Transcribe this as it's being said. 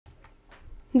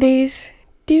This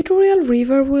tutorial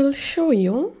review will show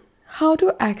you how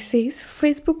to access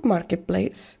Facebook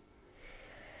Marketplace.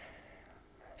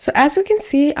 So as you can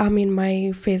see, I'm in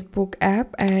my Facebook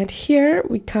app and here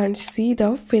we can't see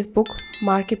the Facebook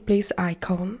Marketplace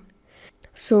icon.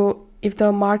 So if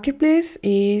the marketplace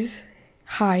is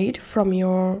hide from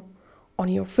on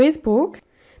your Facebook,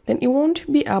 then you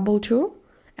won't be able to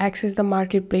access the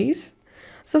marketplace.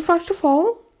 So first of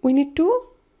all, we need to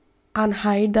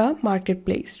unhide the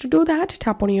marketplace. To do that,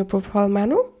 tap on your profile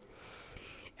menu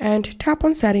and tap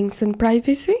on settings and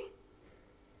privacy.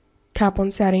 Tap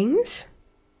on settings.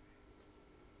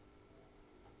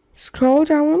 Scroll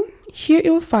down. Here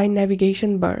you'll find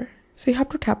navigation bar. So you have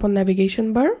to tap on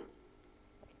navigation bar.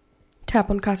 Tap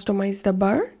on customize the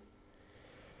bar.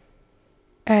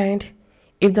 And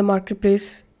if the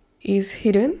marketplace is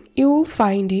hidden, you will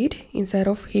find it inside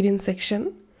of hidden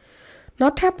section. Now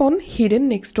tap on hidden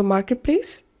next to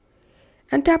marketplace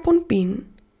and tap on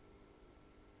pin.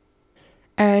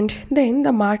 And then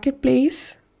the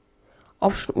marketplace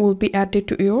option will be added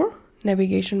to your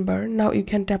navigation bar. Now you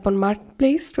can tap on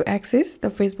marketplace to access the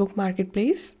Facebook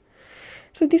marketplace.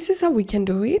 So this is how we can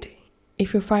do it.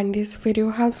 If you find this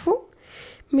video helpful,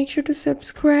 make sure to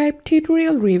subscribe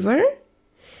tutorial review.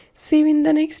 See you in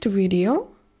the next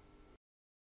video.